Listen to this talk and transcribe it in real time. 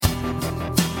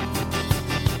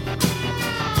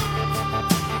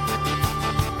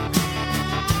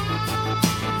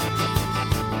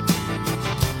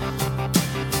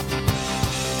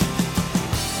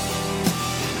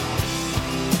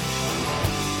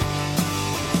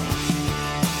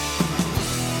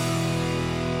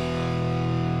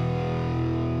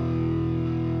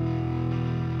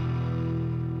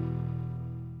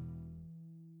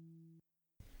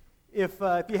If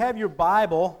you have your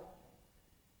Bible,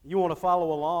 you want to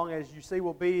follow along. As you see,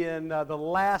 we'll be in the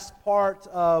last part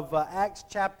of Acts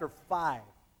chapter 5.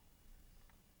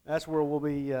 That's where we'll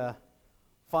be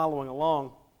following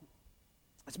along.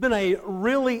 It's been a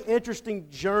really interesting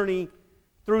journey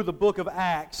through the book of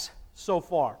Acts so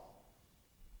far.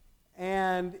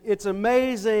 And it's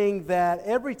amazing that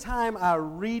every time I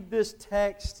read this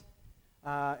text,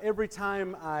 every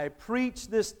time I preach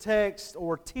this text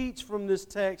or teach from this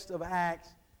text of Acts,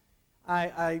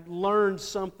 I learn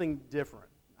something different.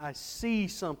 I see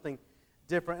something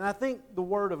different. And I think the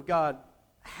Word of God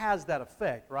has that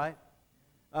effect, right?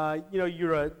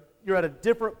 You're at a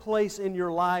different place in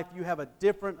your life. You have a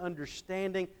different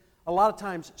understanding. A lot of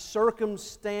times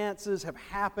circumstances have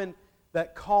happened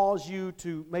that cause you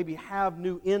to maybe have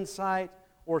new insight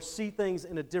or see things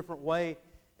in a different way.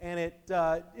 And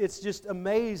it's just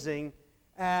amazing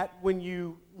at when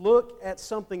you look at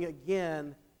something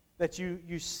again that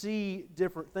you see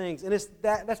different things. And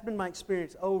that's been my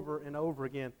experience over and over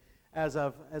again as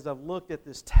I've looked at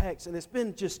this text. And it's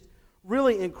been just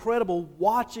really incredible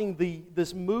watching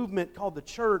this movement called the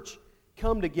church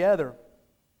come together.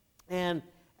 And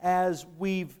as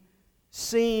we've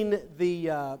seen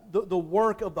the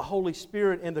work of the Holy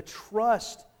Spirit and the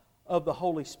trust of the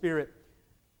Holy Spirit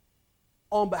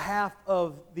on behalf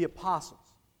of the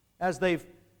apostles, as they've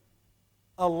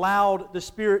allowed the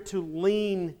Spirit to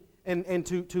lean and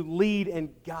to lead and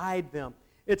guide them.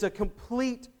 It's a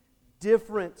complete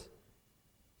different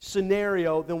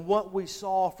scenario than what we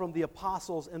saw from the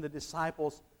apostles and the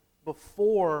disciples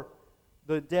before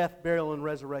the death, burial, and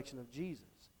resurrection of Jesus.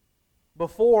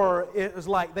 Before, it was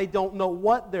like they don't know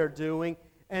what they're doing,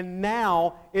 and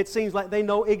now it seems like they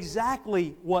know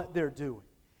exactly what they're doing.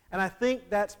 And I think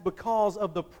that's because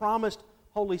of the promised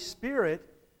Holy Spirit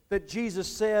that Jesus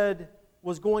said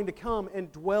was going to come and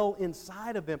dwell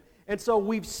inside of them. And so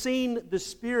we've seen the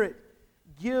Spirit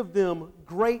give them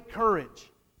great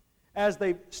courage as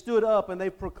they stood up and they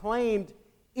proclaimed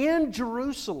in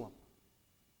Jerusalem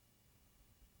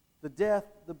the death,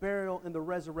 the burial, and the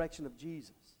resurrection of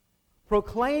Jesus.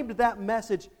 Proclaimed that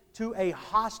message to a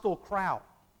hostile crowd.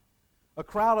 A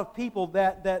crowd of people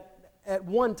that at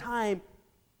one time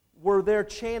were there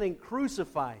chanting,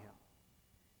 "Crucify Him."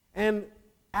 And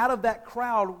out of that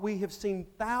crowd, we have seen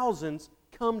thousands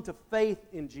come to faith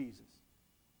in Jesus.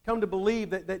 Come to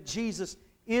believe that Jesus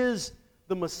is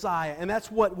the Messiah. And that's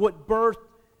what birthed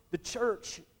the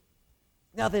church.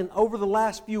 Now then, over the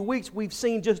last few weeks, we've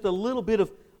seen just a little bit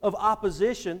of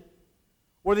opposition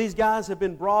where these guys have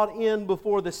been brought in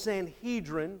before the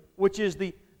Sanhedrin, which is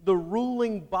the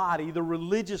ruling body, the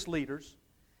religious leaders.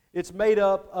 It's made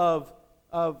up of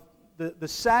the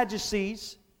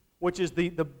Sadducees, which is the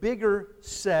bigger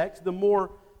sect, the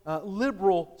more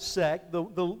liberal sect,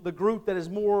 the group that is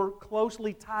more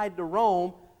closely tied to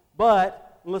Rome.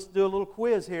 But, let's do a little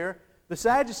quiz here. The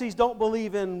Sadducees don't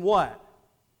believe in what?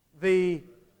 The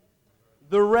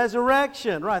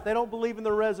resurrection. Right, they don't believe in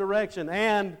the resurrection.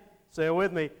 And, say it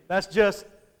with me, that's just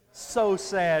so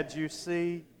sad, you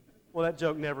see. Well, that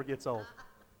joke never gets old.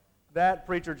 That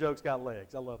preacher joke's got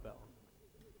legs. I love that one.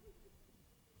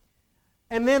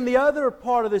 And then the other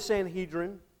part of the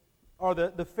Sanhedrin are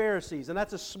the Pharisees. And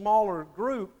that's a smaller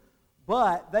group,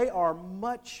 but they are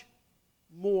much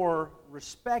more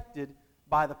respected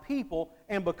by the people.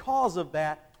 And because of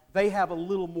that, they have a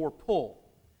little more pull.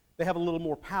 They have a little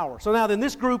more power. So now then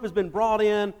this group has been brought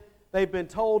in. They've been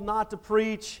told not to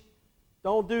preach.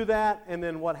 Don't do that. And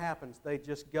then what happens? They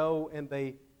just go and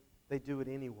they do it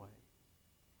anyway.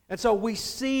 And so we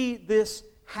see this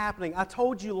happening. I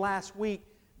told you last week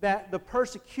that the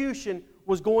persecution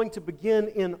was going to begin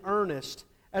in earnest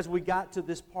as we got to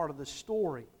this part of the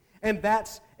story. And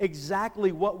that's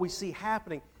exactly what we see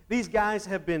happening. These guys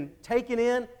have been taken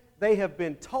in. They have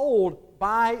been told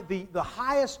by the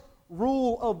highest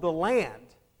rule of the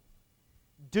land,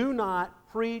 do not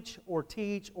preach or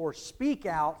teach or speak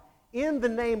out in the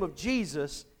name of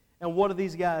Jesus. And what do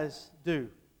these guys do?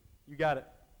 You got it?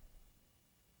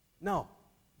 No,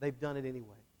 they've done it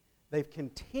anyway. They've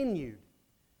continued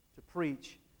to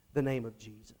preach the name of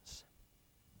Jesus.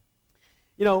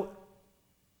 You know,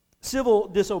 civil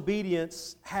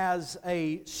disobedience has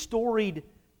a storied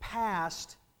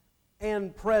past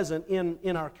and present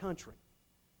in our country.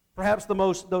 Perhaps the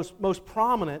most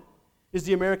prominent is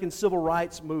the American Civil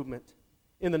Rights Movement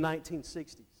in the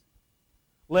 1960s,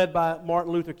 led by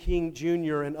Martin Luther King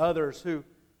Jr. and others who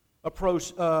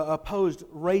opposed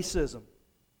racism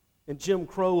and Jim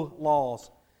Crow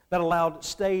laws that allowed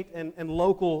state and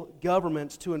local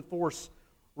governments to enforce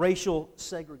racial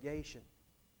segregation.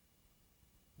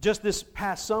 Just this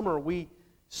past summer, we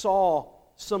saw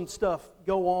some stuff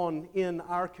go on in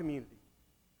our community.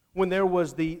 When there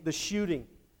was the shooting,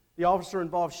 the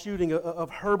officer-involved shooting of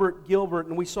Herbert Gilbert,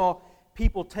 and we saw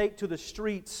people take to the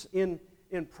streets in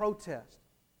protest,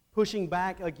 pushing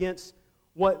back against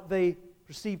what they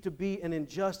perceived to be an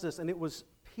injustice, and it was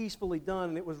peacefully done,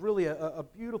 and it was really a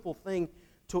beautiful thing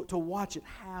to watch it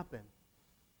happen.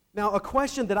 Now, a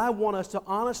question that I want us to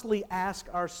honestly ask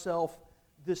ourselves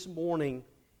this morning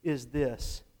is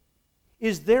this: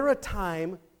 is there a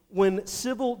time when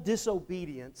civil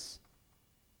disobedience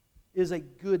is a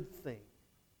good thing?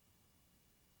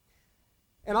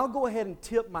 And I'll go ahead and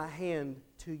tip my hand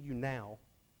to you now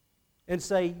and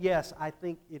say, yes, I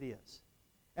think it is.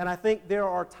 And I think there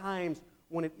are times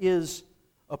when it is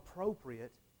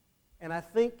appropriate. And I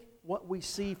think what we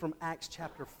see from Acts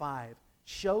chapter 5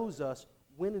 shows us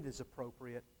when it is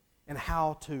appropriate and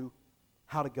how to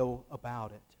go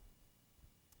about it.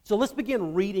 So let's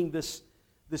begin reading this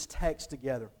text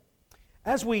together.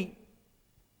 As we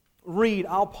read,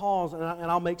 I'll pause and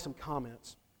I'll make some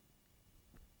comments.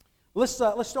 Let's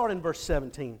start in verse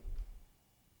 17.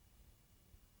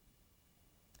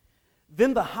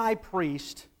 Then the high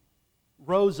priest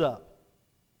rose up,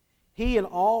 he and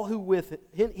all who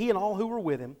were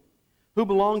with him, who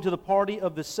belonged to the party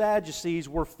of the Sadducees,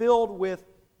 were filled with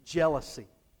jealousy.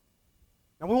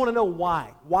 Now we want to know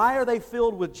why. Why are they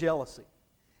filled with jealousy?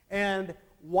 And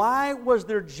why was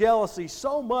their jealousy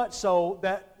so much so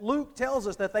that Luke tells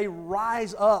us that they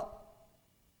rise up?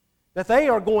 That they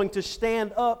are going to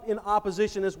stand up in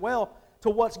opposition as well to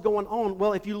what's going on.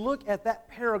 Well, if you look at that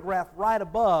paragraph right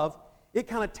above, it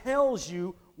kind of tells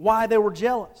you why they were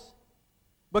jealous.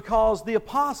 Because the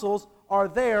apostles are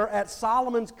there at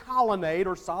Solomon's colonnade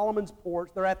or Solomon's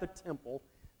porch. They're at the temple.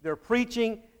 They're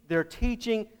preaching. They're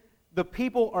teaching. The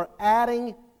people are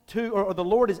adding to, or the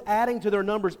Lord is adding to their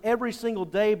numbers every single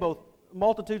day, both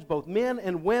multitudes, both men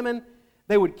and women.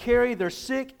 They would carry their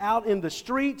sick out in the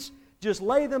streets, just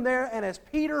lay them there, and as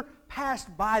Peter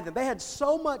passed by them, they had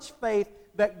so much faith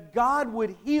that God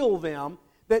would heal them,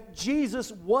 that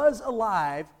Jesus was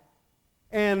alive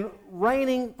and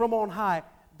reigning from on high,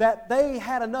 that they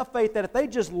had enough faith that if they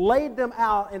just laid them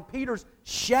out and Peter's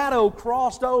shadow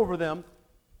crossed over them,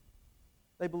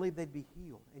 they believed they'd be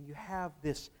healed. And you have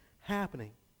this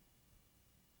happening.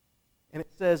 And it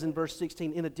says in verse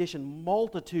 16, in addition,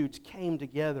 multitudes came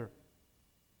together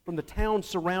from the towns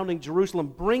surrounding Jerusalem,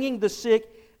 bringing the sick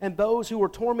and those who were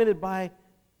tormented by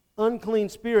unclean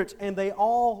spirits, and they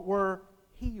all were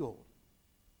healed.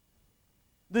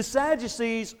 The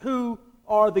Sadducees, who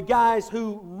are the guys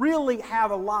who really have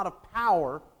a lot of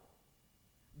power,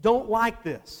 don't like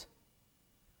this.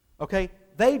 Okay?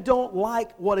 They don't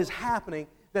like what is happening,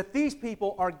 that these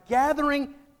people are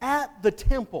gathering at the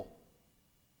temple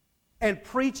and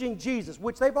preaching Jesus,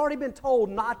 which they've already been told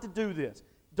not to do this.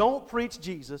 Don't preach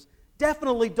Jesus.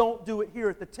 Definitely don't do it here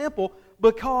at the temple,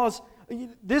 because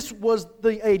this was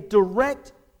a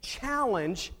direct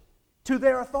challenge to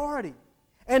their authority.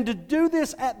 And to do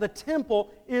this at the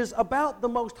temple is about the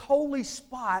most holy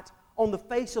spot on the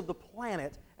face of the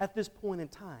planet at this point in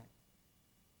time.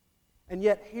 And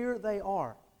yet here they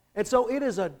are. And so it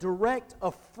is a direct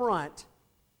affront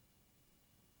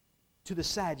to the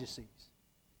Sadducees,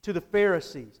 to the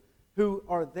Pharisees, who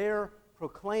are there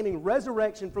proclaiming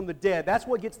resurrection from the dead. That's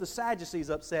what gets the Sadducees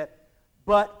upset.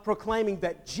 But proclaiming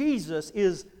that Jesus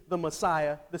is the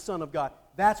Messiah, the Son of God,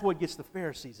 that's what gets the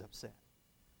Pharisees upset.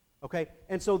 Okay?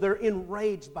 And so they're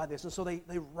enraged by this. And so they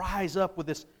rise up with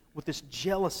this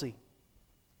jealousy.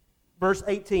 Verse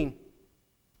 18.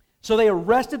 So they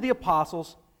arrested the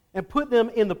apostles and put them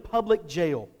in the public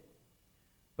jail.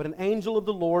 But an angel of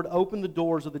the Lord opened the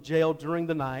doors of the jail during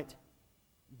the night,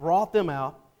 brought them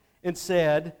out, and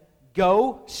said,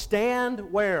 go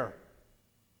stand where?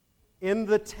 In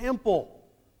the temple,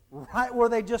 right where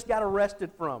they just got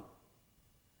arrested from.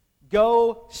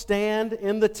 Go stand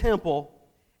in the temple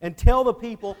and tell the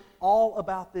people all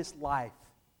about this life.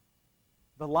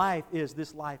 The life is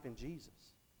this life in Jesus.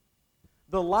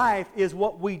 The life is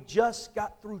what we just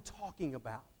got through talking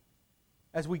about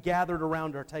as we gathered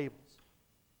around our tables.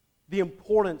 The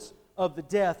importance of the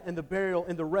death and the burial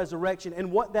and the resurrection,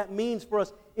 and what that means for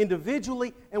us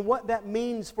individually and what that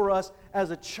means for us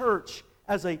as a church,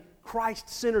 as a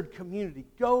Christ-centered community.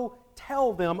 Go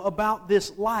tell them about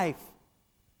this life.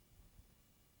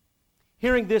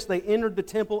 Hearing this, they entered the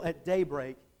temple at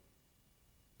daybreak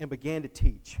and began to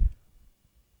teach.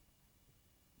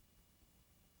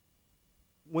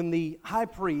 When the high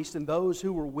priest and those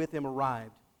who were with him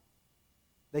arrived,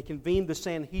 they convened the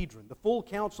Sanhedrin, the full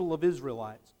council of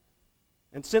Israelites,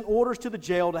 and sent orders to the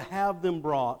jail to have them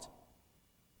brought.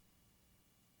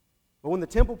 But when the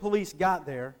temple police got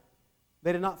there,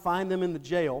 they did not find them in the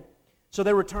jail. So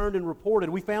they returned and reported,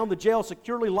 "We found the jail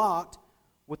securely locked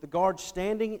with the guards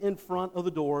standing in front of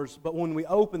the doors, but when we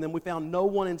opened them, we found no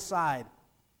one inside."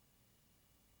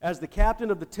 As the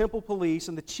captain of the temple police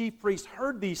and the chief priest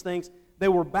heard these things, they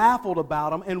were baffled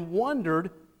about them and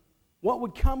wondered what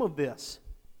would come of this.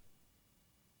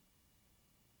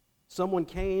 Someone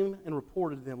came and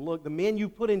reported to them, "Look, the men you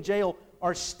put in jail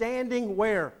are standing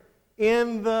where?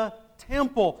 In the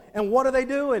temple. And what are they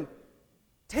doing?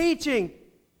 Teaching.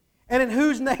 And in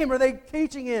whose name are they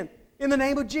teaching in? In the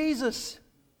name of Jesus."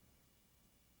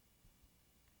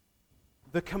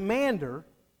 The commander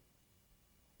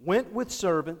went with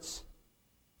servants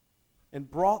and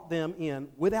brought them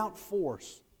in without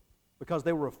force because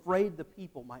they were afraid the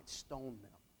people might stone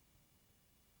them.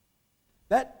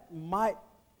 That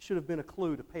should have been a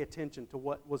clue to pay attention to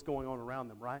what was going on around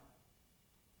them, right?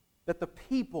 That the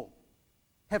people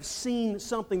have seen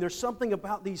something. There's something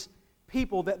about these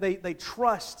people that they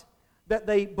trust, that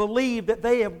they believe, that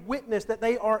they have witnessed, that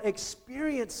they are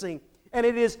experiencing. And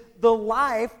it is the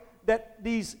life that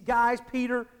these guys,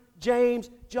 Peter, James,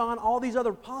 John, all these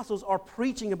other apostles are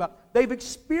preaching about. They've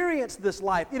experienced this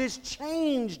life. It has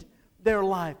changed their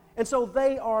life. And so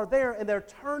they are there and they're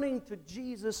turning to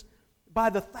Jesus by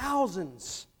the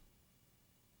thousands.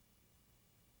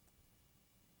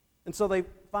 And so they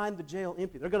find the jail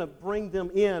empty. They're going to bring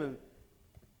them in and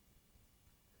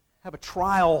have a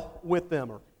trial with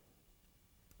them or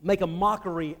make a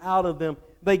mockery out of them.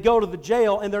 They go to the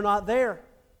jail and they're not there.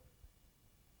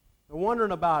 They're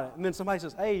wondering about it. And then somebody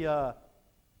says, "Hey, those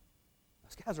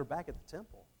guys are back at the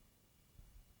temple."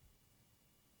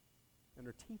 And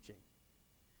they're teaching.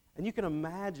 And you can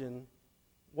imagine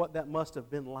what that must have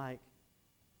been like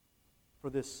for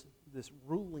this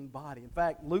ruling body. In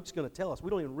fact, Luke's going to tell us, we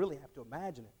don't even really have to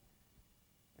imagine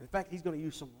it. In fact, he's going to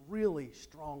use some really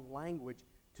strong language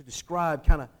to describe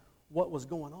kind of what was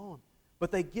going on.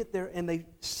 But they get there and they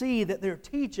see that they're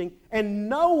teaching, and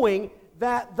knowing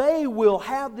that they will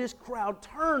have this crowd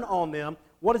turn on them,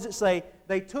 what does it say?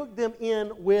 They took them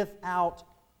in without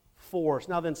force.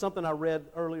 Now then, something I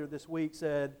read earlier this week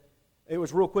said, it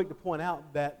was real quick to point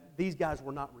out that these guys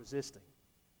were not resisting.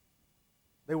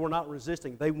 They were not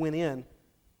resisting. They went in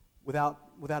without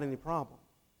any problem.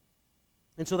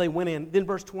 And so they went in. Then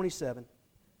verse 27.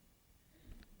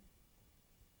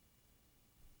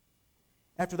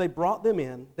 After they brought them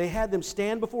in, they had them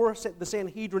stand before the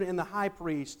Sanhedrin and the high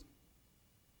priest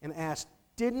and asked,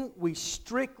 "Didn't we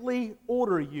strictly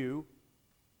order you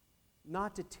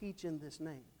not to teach in this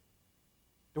name?"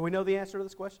 Do we know the answer to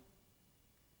this question?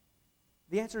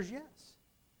 The answer is yes.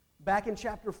 Back in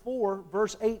chapter 4,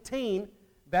 verse 18,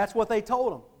 that's what they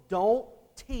told them. Don't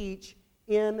teach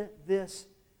in this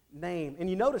name. And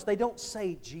you notice they don't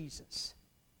say Jesus.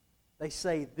 They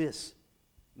say this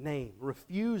name,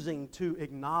 refusing to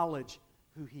acknowledge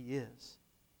who He is.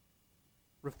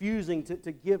 Refusing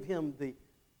to give Him the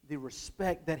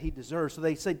respect that He deserves. So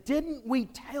they say, "Didn't we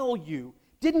tell you,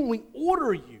 didn't we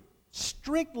order you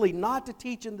strictly not to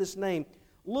teach in this name?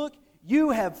 Look,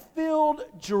 you have filled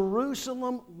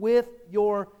Jerusalem with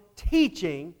your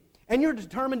teaching, and you're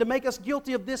determined to make us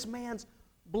guilty of this man's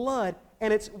blood."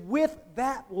 And it's with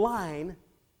that line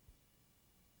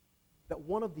that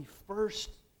one of the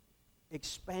first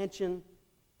expansion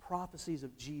prophecies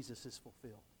of Jesus is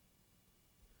fulfilled.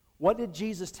 What did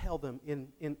Jesus tell them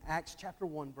in Acts chapter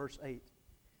 1, verse 8?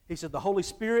 He said, "The Holy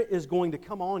Spirit is going to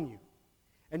come on you,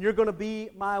 and you're going to be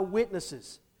my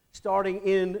witnesses, starting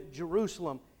in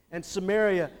Jerusalem and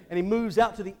Samaria." And He moves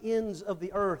out to the ends of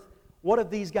the earth. What have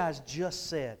these guys just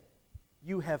said?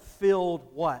 You have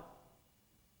filled what?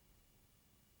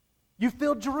 You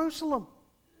filled Jerusalem.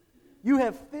 You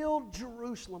have filled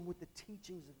Jerusalem with the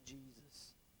teachings of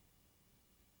Jesus.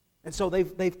 And so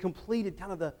they've completed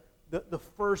kind of the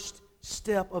first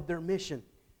step of their mission.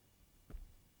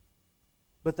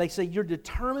 But they say, "You're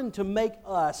determined to make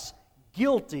us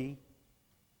guilty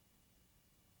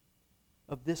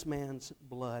of this man's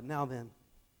blood." Now then,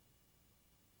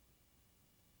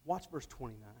 watch verse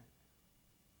 29.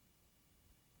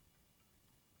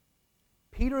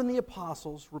 Peter and the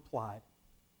apostles replied,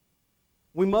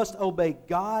 "We must obey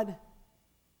God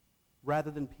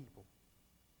rather than people.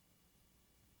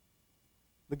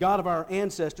 The God of our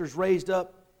ancestors raised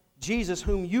up Jesus,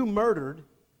 whom you murdered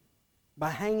by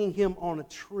hanging Him on a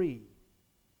tree.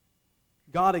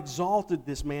 God exalted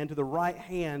this man to the right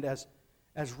hand as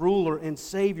ruler and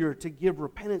Savior to give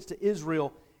repentance to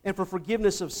Israel and for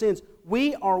forgiveness of sins.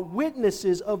 We are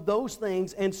witnesses of those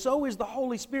things, and so is the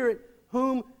Holy Spirit,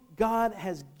 whom God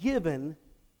has given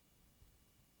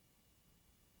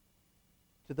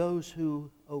to those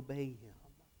who obey Him.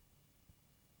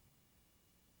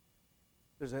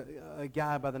 There's a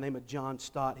guy by the name of John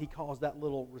Stott. He calls that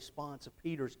little response of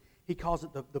Peter's, he calls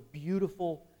it the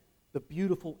beautiful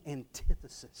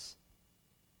antithesis.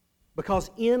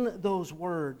 Because in those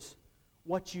words,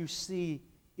 what you see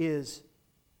is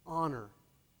honor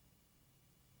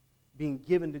being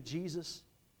given to Jesus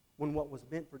when what was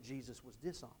meant for Jesus was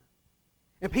dishonor.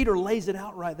 And Peter lays it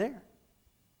out right there.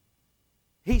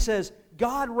 He says,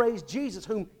 God raised Jesus,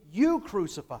 whom you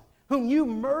crucified, whom you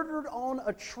murdered on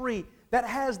a tree. That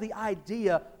has the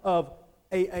idea of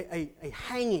a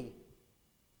hanging.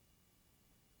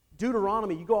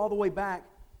 Deuteronomy, you go all the way back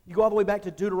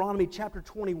to Deuteronomy chapter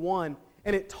 21,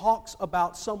 and it talks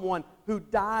about someone who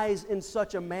dies in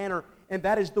such a manner, and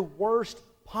that is the worst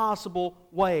possible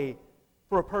way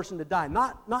for a person to die.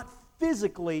 Not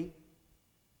physically,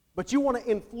 but you want to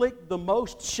inflict the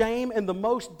most shame and the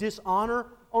most dishonor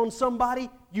on somebody,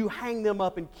 you hang them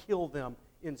up and kill them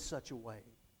in such a way.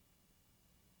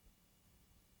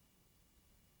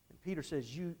 And Peter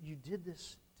says, you did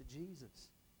this to Jesus.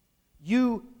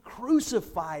 You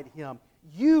crucified Him.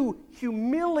 You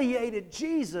humiliated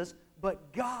Jesus,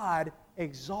 but God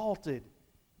exalted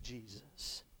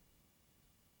Jesus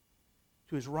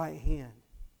to His right hand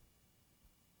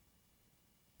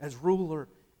as ruler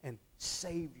and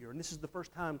Savior. And this is the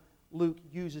first time Luke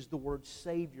uses the word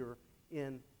Savior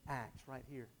in Acts, right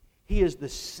here. He is the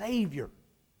Savior.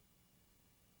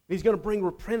 He's going to bring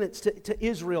repentance to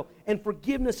Israel and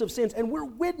forgiveness of sins. And we're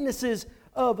witnesses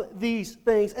of these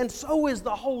things. And so is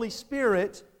the Holy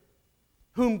Spirit,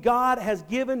 whom God has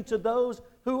given to those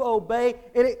who obey.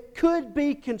 And it could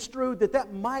be construed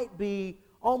that might be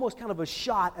almost kind of a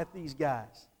shot at these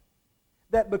guys.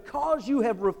 That because you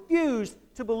have refused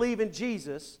to believe in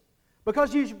Jesus,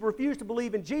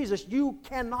 you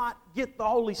cannot get the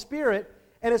Holy Spirit.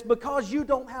 And it's because you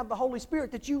don't have the Holy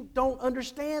Spirit that you don't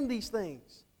understand these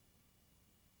things.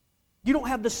 You don't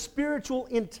have the spiritual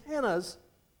antennas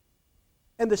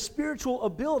and the spiritual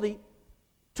ability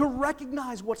to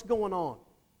recognize what's going on.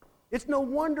 It's no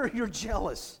wonder you're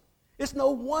jealous. It's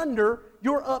no wonder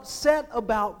you're upset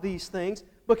about these things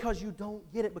because you don't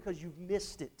get it, because you've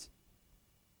missed it.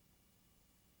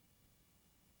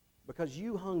 Because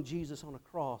you hung Jesus on a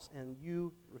cross and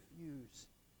you refuse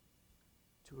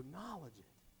to acknowledge it.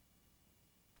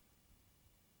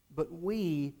 But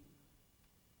we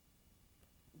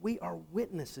are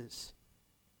witnesses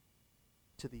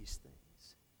to these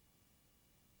things.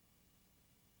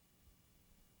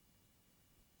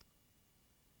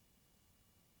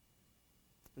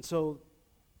 And so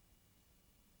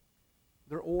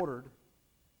they're ordered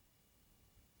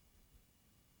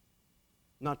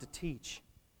not to teach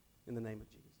in the name of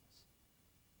Jesus.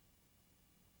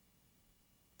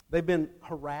 They've been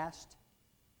harassed.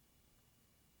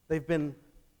 They've been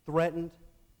threatened.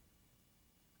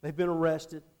 They've been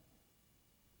arrested.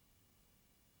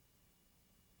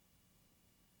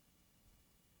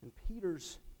 And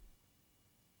Peter's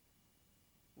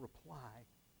reply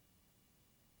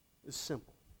is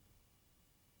simple.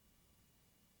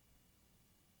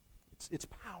 It's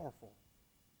powerful.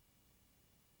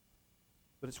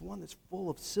 But it's one that's full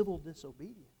of civil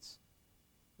disobedience.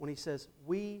 When he says,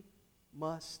 we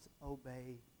must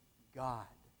obey God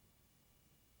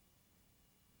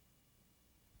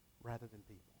rather than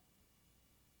people.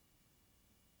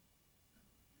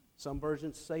 Some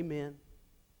versions say men.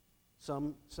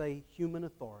 Some say human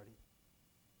authority.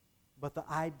 But the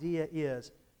idea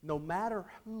is, no matter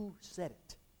who said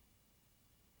it,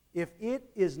 if it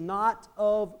is not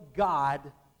of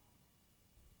God,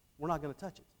 we're not going to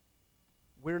touch it.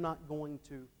 We're not going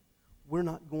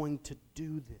to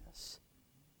do this.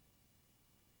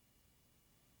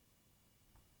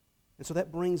 And so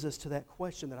that brings us to that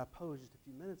question that I posed a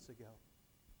few minutes ago.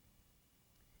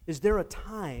 Is there a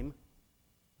time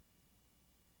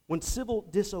when civil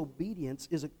disobedience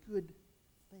is a good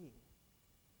thing?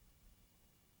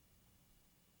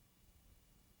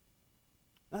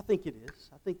 I think it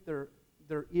is. I think there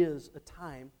is a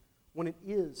time when it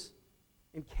is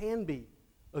and can be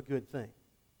a good thing.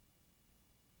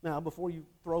 Now, before you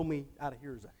throw me out of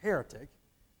here as a heretic,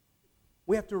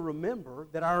 we have to remember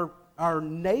that our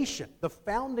nation, the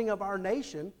founding of our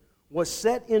nation, was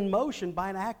set in motion by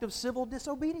an act of civil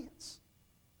disobedience.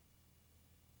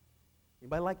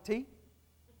 Anybody like tea?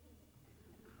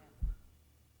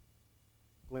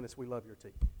 Glennis, we love your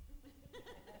tea.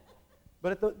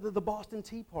 But at the Boston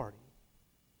Tea Party,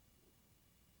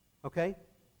 okay,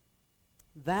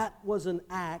 that was an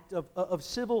act of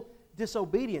civil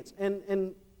disobedience,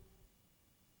 and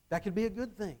that could be a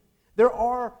good thing. There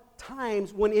are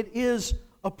times when it is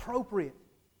appropriate,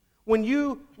 When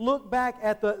you look back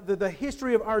at the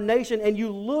history of our nation and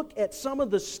you look at some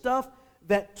of the stuff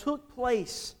that took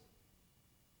place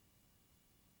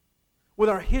with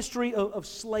our history of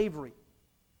slavery,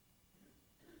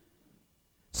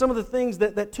 some of the things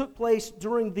that took place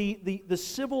during the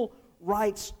civil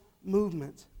rights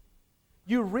movement,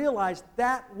 you realize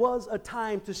that was a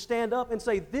time to stand up and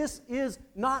say, this is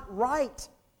not right.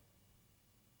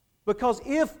 Because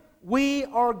if we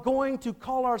are going to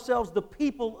call ourselves the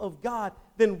people of God,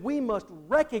 then we must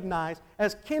recognize,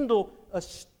 as Kendall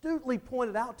astutely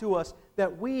pointed out to us,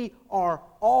 that we are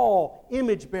all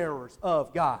image bearers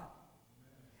of God.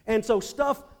 And so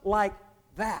stuff like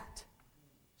that,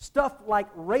 stuff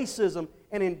like racism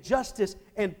and injustice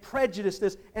and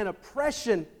prejudice and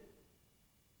oppression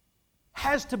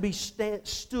has to be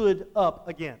stood up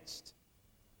against.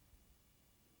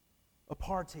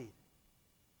 Apartheid.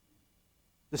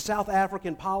 The South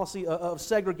African policy of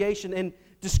segregation and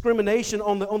discrimination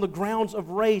on the grounds of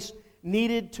race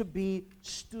needed to be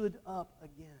stood up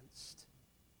against.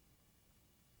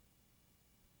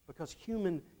 Because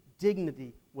human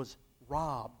dignity was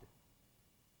robbed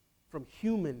from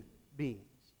human beings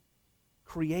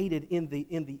created in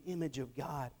the image of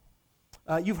God.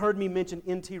 You've heard me mention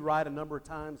N.T. Wright a number of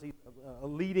times. He's a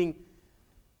leading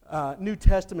New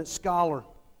Testament scholar.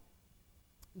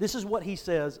 This is what he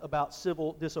says about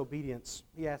civil disobedience.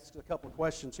 He asks a couple of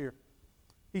questions here.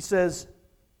 He says,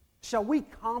 shall we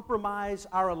compromise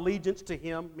our allegiance to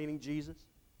Him, meaning Jesus?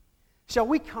 Shall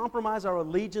we compromise our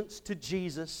allegiance to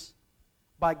Jesus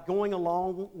by going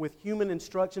along with human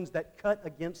instructions that cut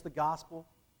against the gospel?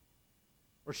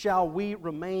 Or shall we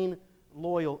remain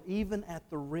loyal even at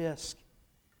the risk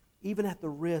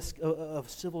of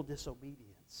civil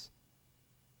disobedience?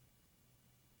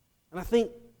 And I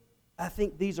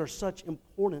think these are such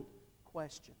important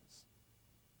questions.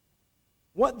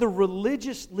 What the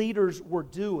religious leaders were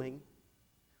doing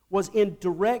was in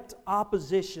direct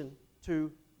opposition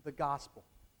to the gospel.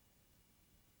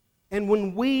 And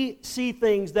when we see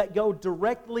things that go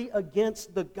directly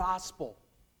against the gospel,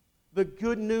 the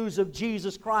good news of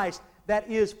Jesus Christ that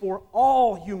is for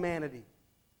all humanity,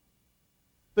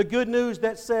 the good news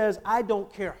that says, I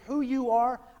don't care who you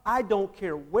are, I don't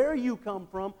care where you come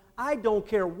from, I don't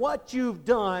care what you've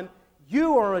done,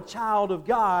 you are a child of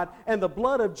God, and the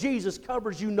blood of Jesus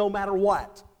covers you no matter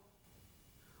what.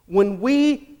 When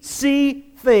we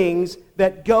see things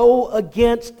that go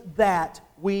against that,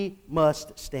 we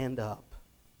must stand up.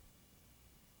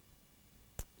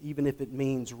 Even if it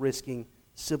means risking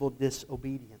civil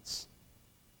disobedience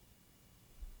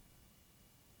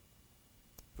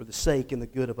for the sake and the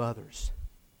good of others.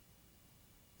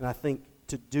 And I think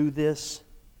to do this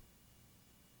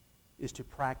is to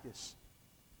practice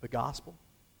the gospel.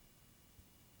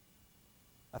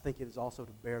 I think it is also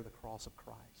to bear the cross of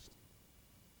Christ.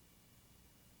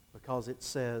 Because it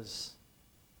says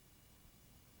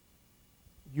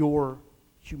your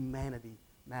humanity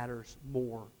matters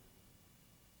more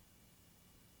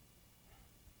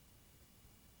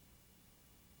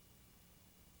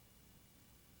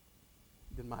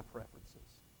than my preferences.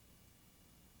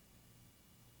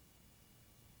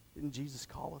 Didn't Jesus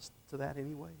call us to that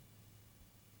anyway?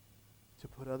 To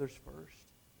put others first?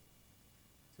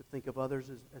 To think of others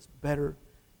as better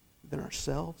than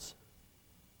ourselves?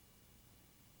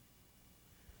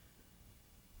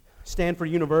 Stanford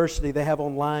University, they have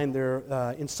online their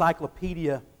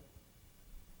encyclopedia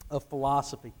of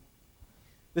philosophy.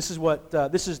 This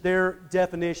is their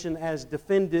definition as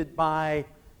defended by,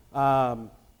 let's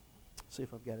see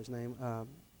if I've got his name, I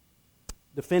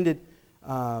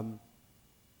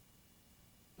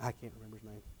can't remember his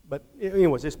name. But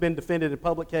anyways, it's been defended in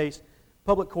public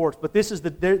courts. But this is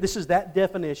that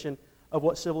definition of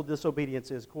what civil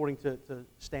disobedience is, according to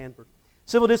Stanford.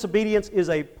 Civil disobedience is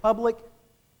a public,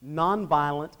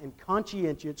 nonviolent, and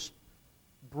conscientious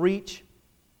breach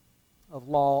of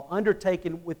law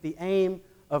undertaken with the aim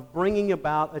of bringing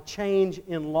about a change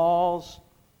in laws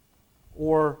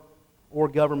or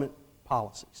government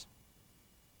policies.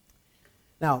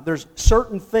 Now, there's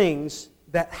certain things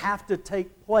that have to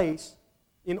take place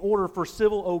in order for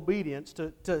civil obedience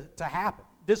to happen,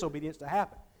 disobedience to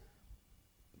happen.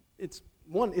 It's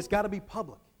got to be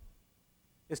public.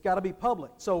 It's got to be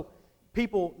public. So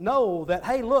people know that,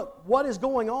 hey, look, what is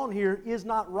going on here is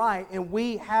not right, and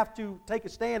we have to take a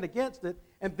stand against it,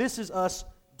 and this is us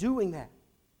doing that.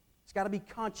 It's got to be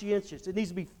conscientious. It needs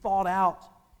to be thought out.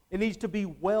 It needs to be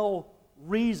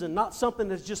well-reasoned, not something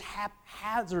that's just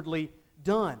haphazardly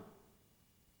done.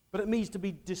 But it needs to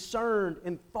be discerned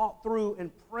and thought through and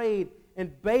prayed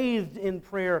and bathed in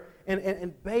prayer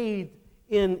and bathed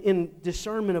in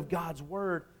discernment of God's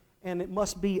Word and it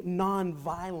must be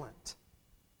nonviolent.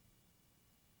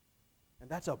 And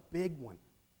that's a big one.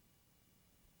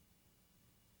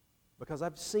 Because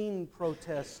I've seen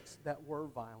protests that were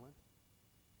violent.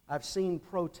 I've seen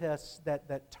protests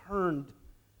that turned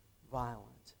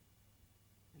violent.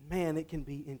 And man, it can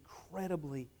be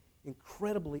incredibly,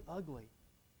 incredibly ugly.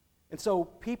 And so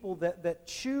people that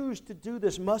choose to do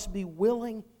this must be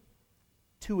willing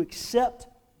to accept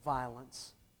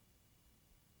violence,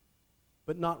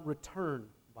 but not return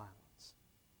violence.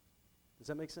 Does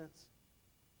that make sense?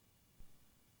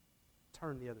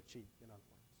 Turn the other cheek, in other words.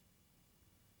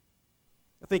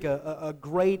 I think a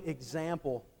great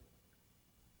example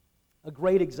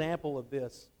of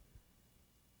this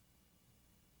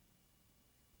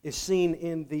is seen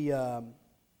in the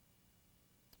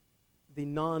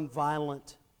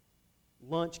nonviolent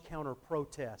lunch counter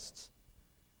protests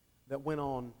that went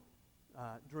on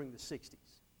during the 60s.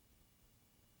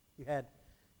 You had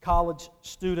college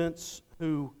students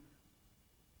who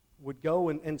would go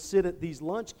and sit at these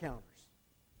lunch counters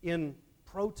in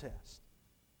protest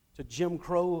to Jim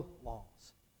Crow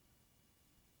laws.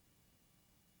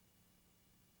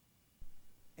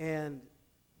 And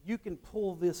you can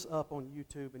pull this up on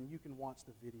YouTube and you can watch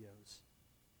the videos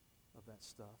of that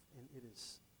stuff, and it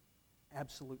is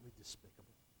absolutely despicable.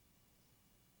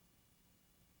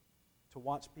 To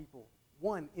watch people,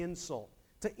 one, insult.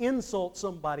 To insult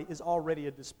somebody is already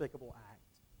a despicable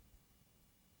act.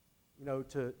 You know,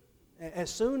 as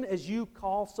soon as you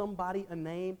call somebody a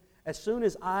name, as soon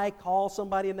as I call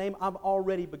somebody a name, I've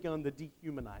already begun the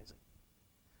dehumanizing.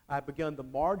 I've begun the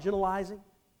marginalizing,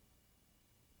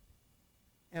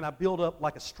 and I build up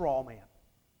like a straw man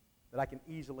that I can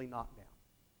easily knock down.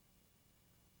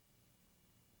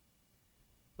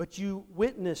 But you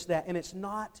witness that, and it's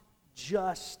not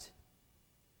just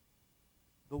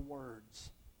the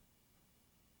words.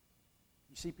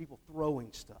 You see people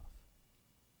throwing stuff,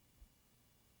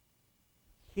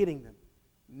 hitting them,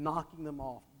 knocking them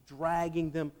off,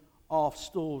 dragging them off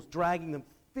stools, dragging them,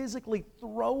 physically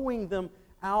throwing them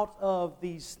out of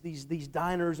these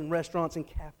diners and restaurants and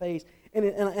cafes.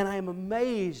 And I am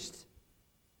amazed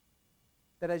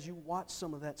that as you watch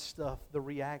some of that stuff, the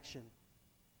reaction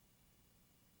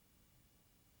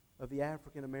of the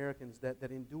African Americans that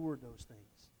endured those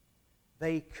things.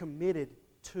 They committed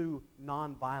to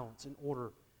nonviolence in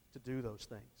order to do those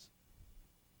things.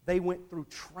 They went through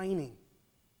training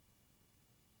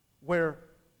where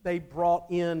they brought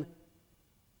in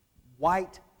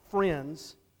white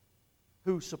friends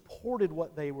who supported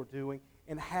what they were doing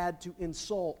and had to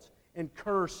insult and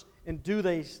curse and do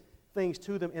these things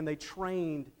to them, and they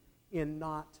trained in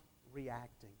not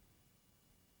reacting.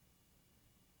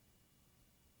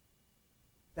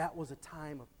 That was a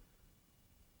time of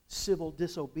civil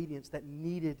disobedience that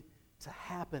needed to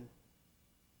happen,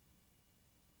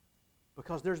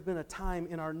 because there's been a time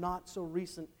in our not so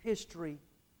recent history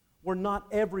where not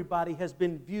everybody has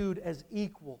been viewed as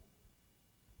equal.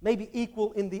 Maybe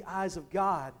equal in the eyes of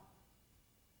God,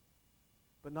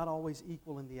 but not always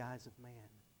equal in the eyes of man.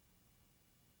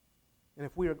 And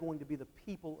if we are going to be the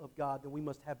people of God, then we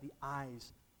must have the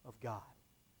eyes of God.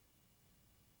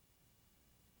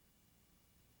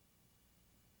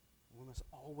 We must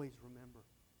always remember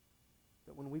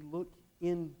that when we look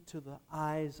into the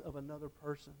eyes of another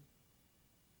person,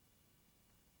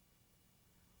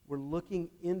 we're looking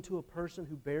into a person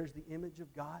who bears the image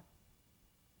of God,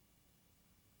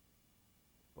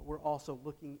 but we're also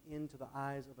looking into the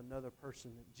eyes of another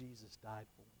person that Jesus died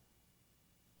for.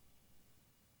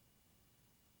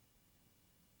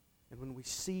 And when we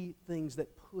see things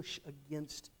that push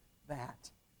against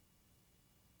that,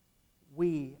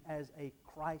 we, as a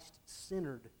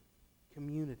Christ-centered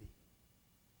community,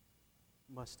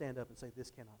 must stand up and say, this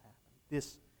cannot happen.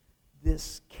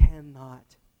 This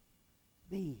cannot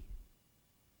be.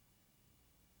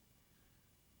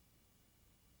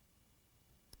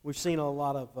 We've seen a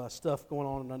lot of stuff going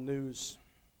on in the news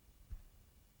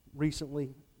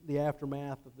recently, the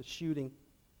aftermath of the shooting,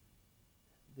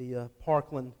 the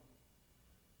Parkland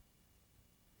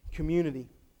community.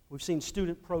 We've seen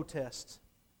student protests,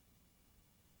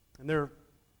 and they're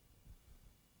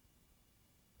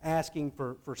asking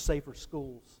for safer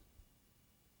schools.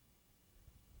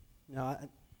 Now, I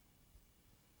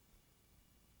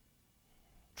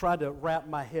tried to wrap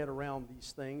my head around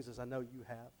these things, as I know you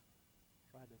have.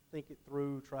 Tried to think it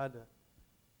through, tried to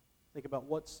think about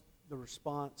what's the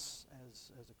response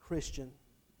as a Christian.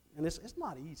 And it's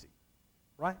not easy,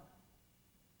 right?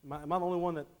 Am I the only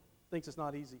one that thinks it's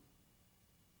not easy?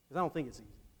 Because I don't think it's easy.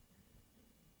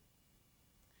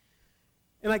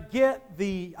 And I get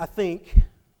I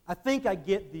think I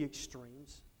get the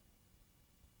extremes.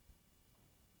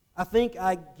 I think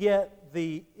I get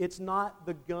the it's not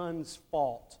the gun's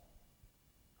fault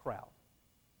crowd.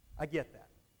 I get that.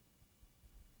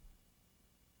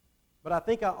 But I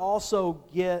think I also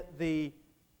get the,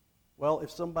 well,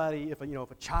 if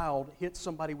a child hits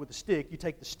somebody with a stick, you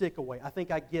take the stick away. I think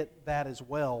I get that as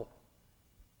well.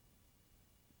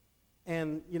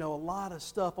 And, a lot of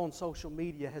stuff on social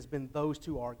media has been those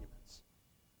two arguments.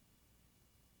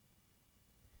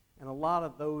 And a lot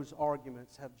of those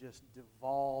arguments have just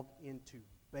devolved into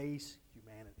base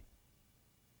humanity.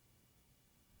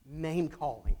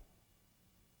 Name-calling.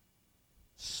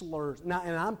 Slurs. Now,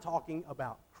 and I'm talking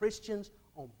about Christians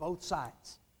on both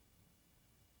sides.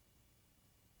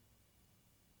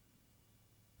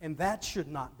 And that should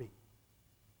not be.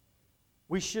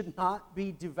 We should not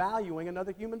be devaluing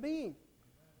another human being.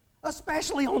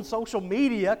 Especially on social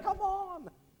media. Come on.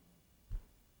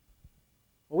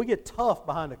 Well, we get tough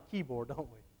behind a keyboard, don't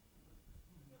we?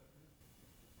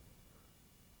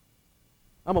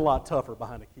 I'm a lot tougher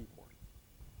behind a keyboard.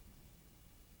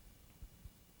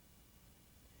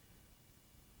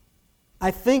 I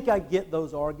think I get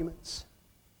those arguments.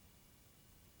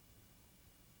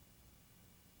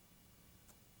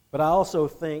 But I also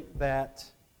think that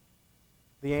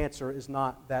the answer is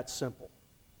not that simple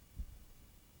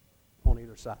on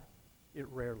either side. It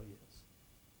rarely is.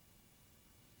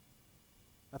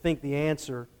 I think the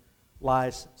answer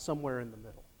lies somewhere in the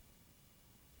middle,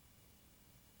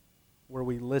 where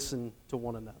we listen to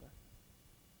one another,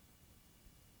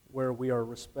 where we are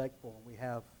respectful and we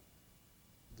have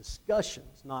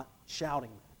discussions, not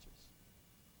shouting matches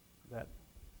that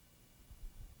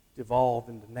devolve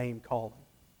into name-calling.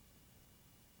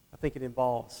 I think it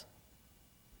involves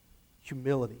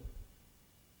humility.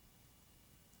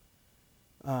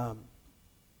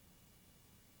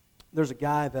 There's a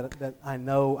guy that I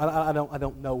know. I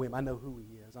don't know him. I know who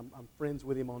he is. I'm friends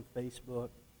with him on Facebook.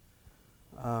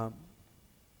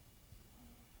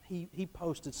 He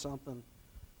posted something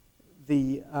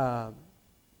the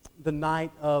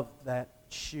night of that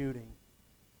shooting,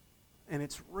 and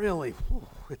it's really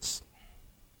it's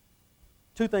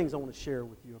two things I want to share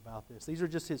with you about this. These are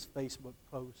just his Facebook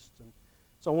posts, and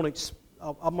so I'm going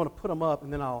to put them up,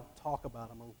 and then I'll talk about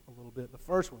them a little bit. The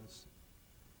first one is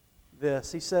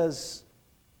this. He says,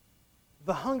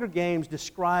 "The Hunger Games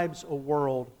describes a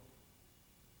world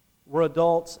where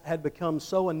adults had become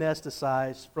so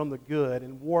anesthetized from the good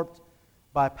and warped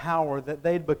by power that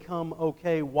they'd become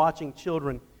okay watching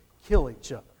children kill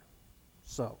each other."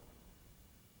 So,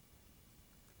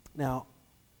 now,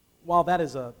 while that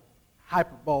is a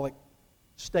hyperbolic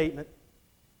statement,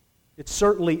 it's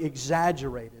certainly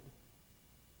exaggerated.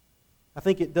 I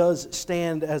think it does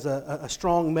stand as a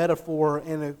strong metaphor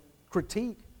and a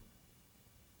critique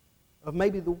of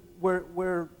maybe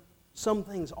where some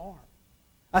things are.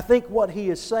 I think what he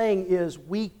is saying is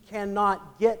we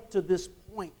cannot get to this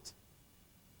point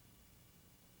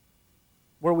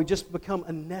where we just become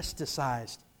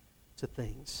anesthetized to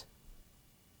things.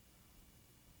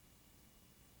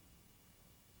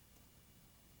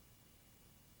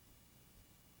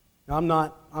 Now, I'm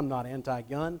not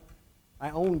anti-gun. I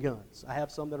own guns. I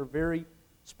have some that are very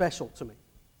special to me.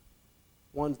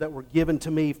 Ones that were given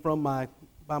to me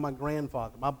by my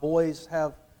grandfather. My boys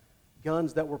have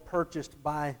guns that were purchased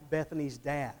by Bethany's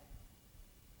dad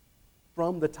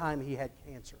from the time he had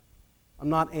cancer. I'm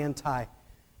not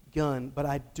anti-gun, but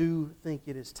I do think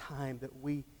it is time that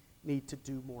we need to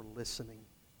do more listening.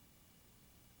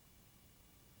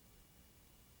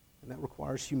 And that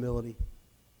requires humility.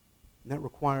 And that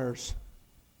requires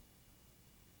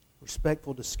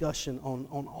respectful discussion on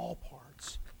all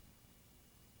parts.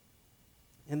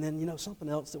 And then, something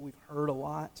else that we've heard a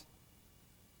lot.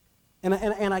 And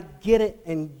I get it,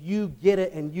 and you get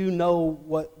it, and you know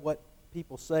what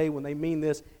people say when they mean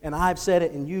this, and I've said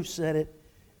it, and you've said it.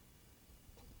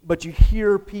 But you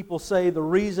hear people say the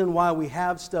reason why we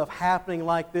have stuff happening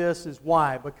like this is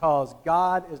why? Because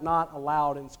God is not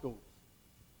allowed in schools.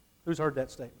 Who's heard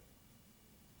that statement?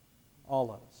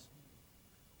 All of us.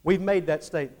 We've made that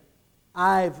statement.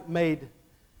 I've made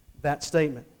that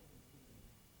statement.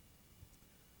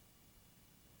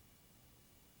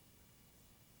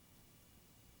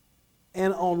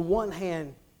 And on one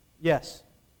hand, yes,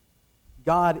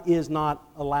 God is not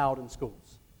allowed in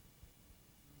schools.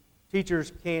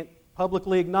 Teachers can't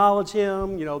publicly acknowledge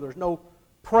Him. There's no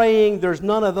praying. There's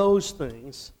none of those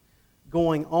things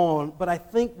going on. But I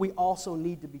think we also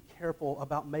need to be careful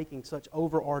about making such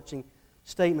overarching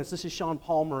statements. This is Sean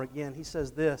Palmer again. He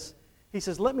says this. He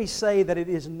says, "Let me say that it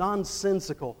is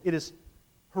nonsensical, it is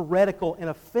heretical and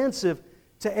offensive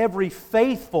to every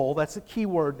faithful," that's the key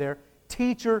word there,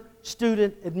 teacher,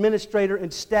 student, administrator,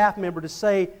 and staff member to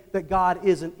say that God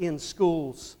isn't in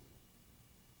schools.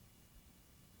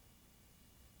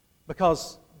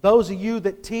 Because those of you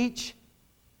that teach,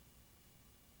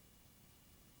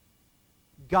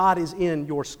 God is in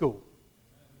your school.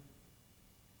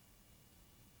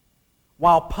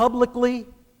 While publicly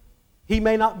He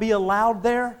may not be allowed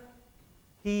there,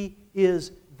 He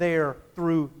is there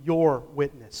through your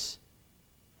witness.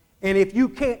 And if you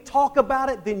can't talk about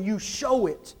it, then you show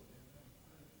it.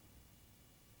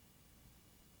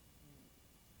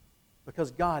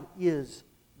 Because God is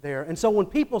there. And so when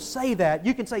people say that,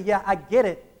 you can say, yeah, I get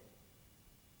it.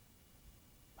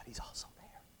 But He's also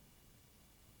there.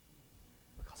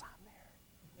 Because I'm there.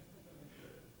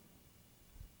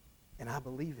 And I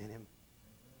believe in Him.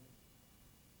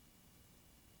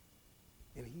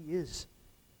 And He is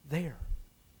there.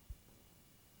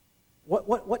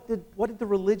 What did the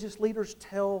religious leaders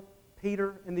tell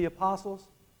Peter and the apostles?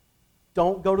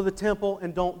 Don't go to the temple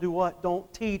and don't do what?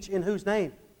 Don't teach in whose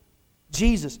name?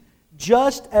 Jesus.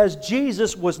 Just as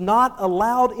Jesus was not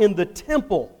allowed in the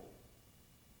temple,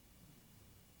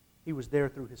 He was there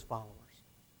through His followers.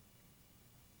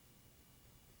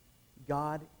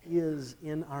 God is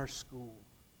in our schools,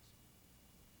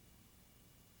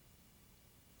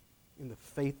 in the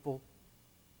faithful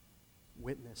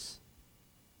witness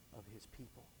of His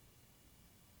people.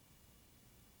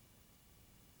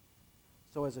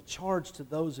 So as a charge to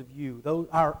those of you,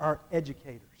 our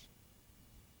educators,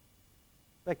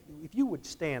 in fact, if you would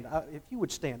stand, I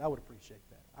would appreciate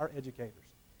that. Our educators.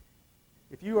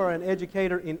 If you are an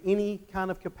educator in any kind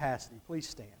of capacity, please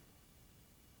stand.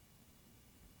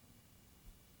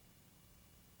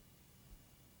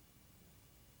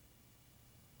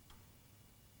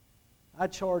 I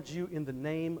charge you in the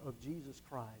name of Jesus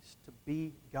Christ to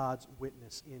be God's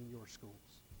witness in your schools.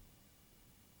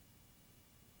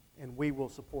 And we will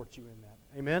support you in that.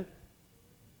 Amen?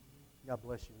 God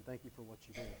bless you and thank you for what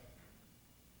you do.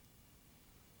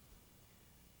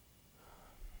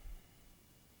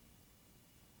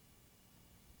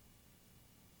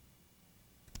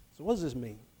 So what does this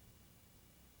mean?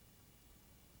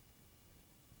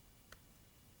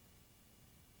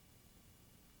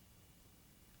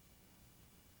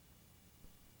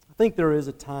 I think there is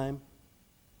a time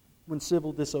when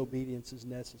civil disobedience is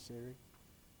necessary.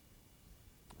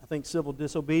 I think civil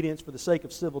disobedience for the sake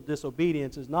of civil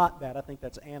disobedience is not that. I think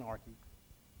that's anarchy.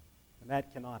 And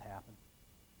that cannot happen.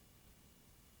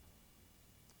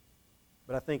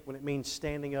 But I think when it means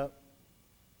standing up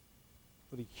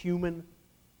for the human,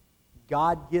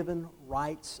 God-given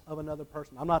rights of another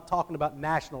person, I'm not talking about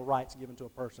national rights given to a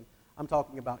person. I'm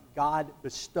talking about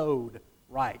God-bestowed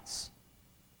rights.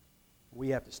 We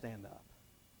have to stand up.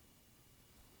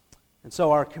 And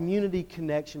so our community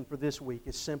connection for this week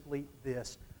is simply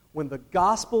this. When the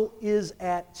gospel is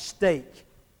at stake,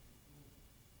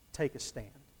 take a stand.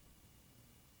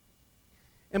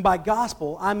 And by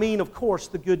gospel, I mean, of course,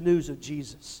 the good news of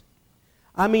Jesus.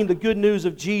 I mean the good news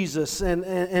of Jesus and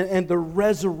the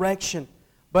resurrection.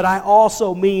 But I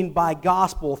also mean by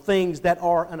gospel things that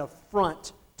are an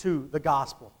affront to the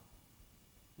gospel.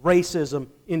 Racism,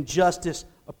 injustice,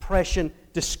 oppression,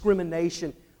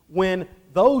 discrimination. When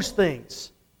those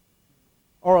things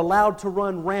are allowed to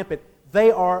run rampant,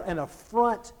 they are an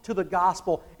affront to the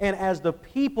gospel. And as the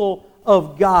people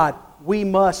of God, we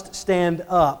must stand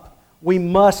up. We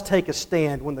must take a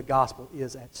stand when the gospel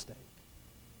is at stake.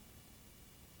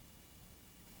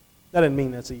 That doesn't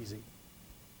mean that's easy.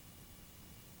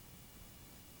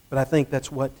 But I think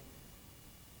that's what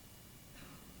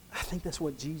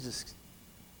Jesus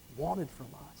wanted from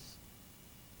us.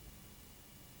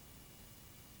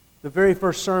 The very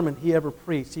first sermon He ever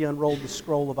preached, He unrolled the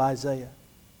scroll of Isaiah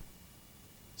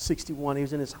 61. He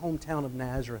was in His hometown of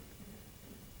Nazareth.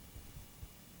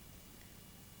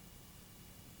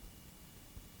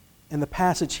 And the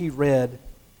passage He read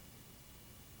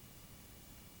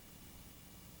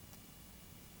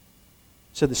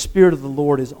said, "The Spirit of the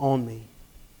Lord is on me,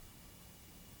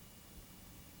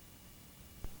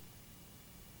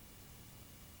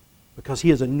 because He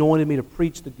has anointed me to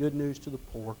preach the good news to the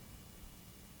poor.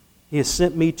 He has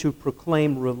sent me to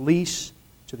proclaim release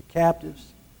to the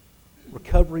captives,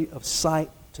 recovery of sight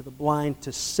to the blind,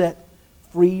 to set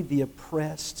free the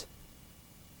oppressed,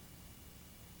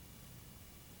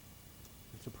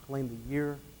 and to proclaim the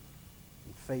year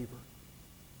in favor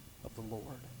of the Lord."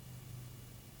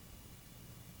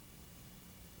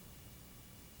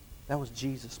 That was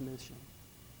Jesus' mission.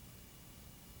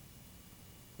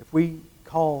 If we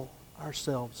call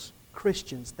ourselves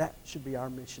Christians, that should be our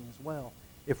mission as well.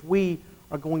 If we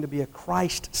are going to be a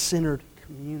Christ-centered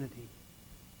community,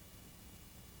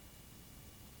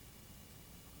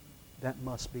 that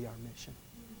must be our mission.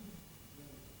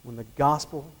 When the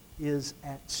gospel is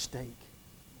at stake,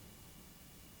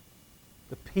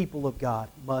 the people of God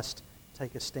must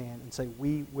take a stand and say,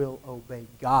 we will obey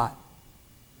God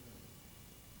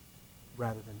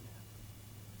rather than men.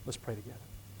 Let's pray together.